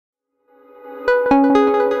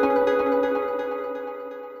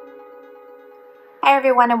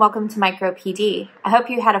everyone, and welcome to Micro PD. I hope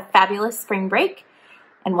you had a fabulous spring break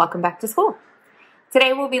and welcome back to school.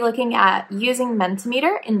 Today we'll be looking at using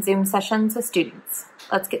Mentimeter in Zoom sessions with students.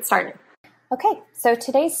 Let's get started. Okay, so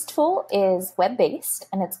today's tool is web-based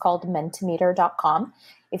and it's called Mentimeter.com.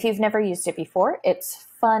 If you've never used it before, it's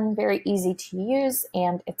fun, very easy to use,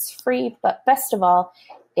 and it's free, but best of all,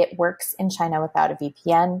 it works in China without a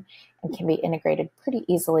VPN and can be integrated pretty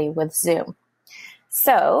easily with Zoom.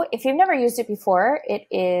 So if you've never used it before, it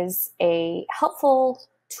is a helpful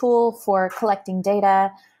tool for collecting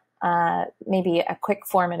data, maybe a quick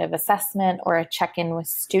formative assessment or a check-in with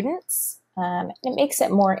students. It makes it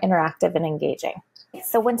more interactive and engaging.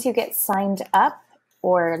 So once you get signed up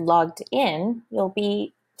or logged in, you'll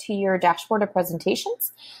be to your dashboard of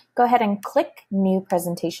presentations. Go ahead and click New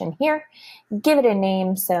Presentation here. Give it a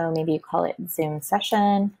name, so maybe you call it Zoom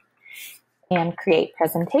Session, and create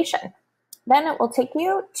Presentation. Then it will take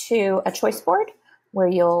you to a choice board where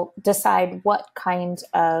you'll decide what kind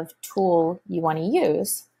of tool you want to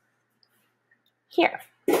use here.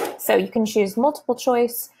 So you can choose multiple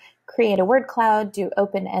choice, create a word cloud, do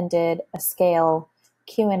open-ended, a scale,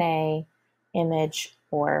 Q&A, image,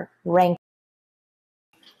 or rank.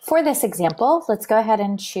 For this example, let's go ahead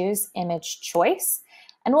and choose image choice.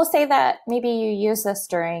 And we'll say that maybe you use this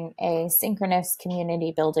during a synchronous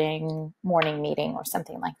community building morning meeting or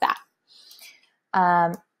something like that.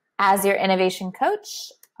 As your innovation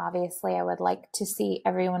coach, obviously I would like to see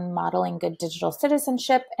everyone modeling good digital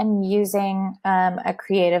citizenship and using a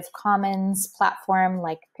Creative Commons platform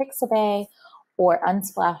like Pixabay or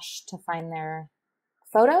Unsplash to find their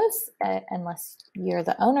photos, unless you're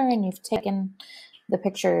the owner and you've taken the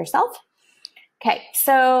picture yourself. Okay,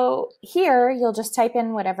 so here you'll just type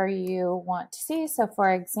in whatever you want to see. So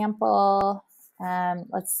for example,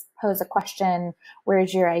 let's pose a question,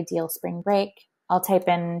 where's your ideal spring break? I'll type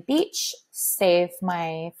in beach, save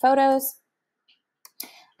my photos.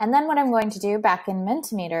 And then what I'm going to do back in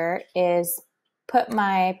Mentimeter is put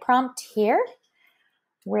my prompt here.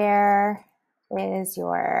 Where is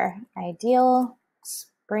your ideal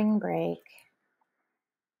spring break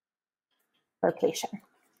location?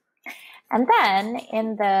 And then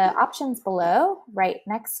in the options below, right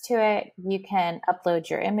next to it, you can upload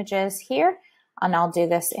your images here. And I'll do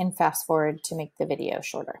this in fast forward to make the video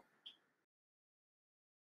shorter.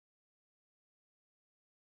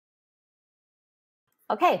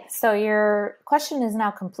 Okay, so your question is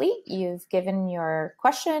now complete. You've given your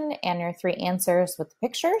question and your 3 answers with the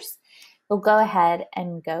pictures. We'll go ahead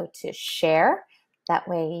and go to share. That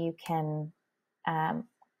way you can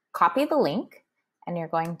copy the link, and you're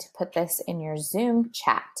going to put this in your Zoom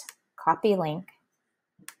chat. Copy link,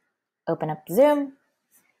 open up Zoom,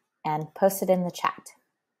 and post it in the chat.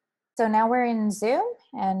 So now we're in Zoom,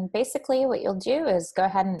 and basically what you'll do is go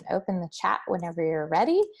ahead and open the chat whenever you're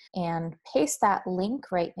ready and paste that link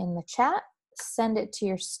right in the chat, send it to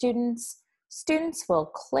your students. Students will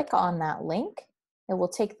click on that link. It will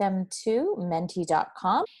take them to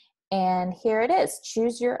menti.com, and here it is.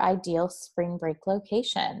 Choose your ideal spring break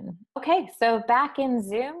location. Okay, so back in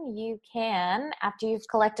Zoom, you can, after you've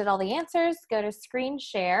collected all the answers, go to screen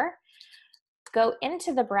share, go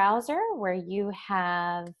into the browser where you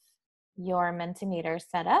have your Mentimeter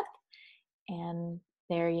set up, and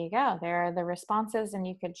there you go. There are the responses, and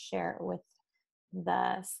you could share it with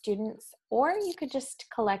the students, or you could just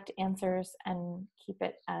collect answers and keep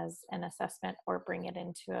it as an assessment or bring it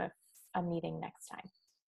into a meeting next time.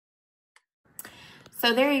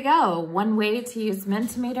 So there you go, one way to use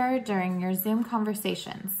Mentimeter during your Zoom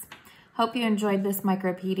conversations. Hope you enjoyed this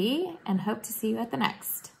Micro PD and hope to see you at the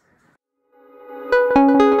next.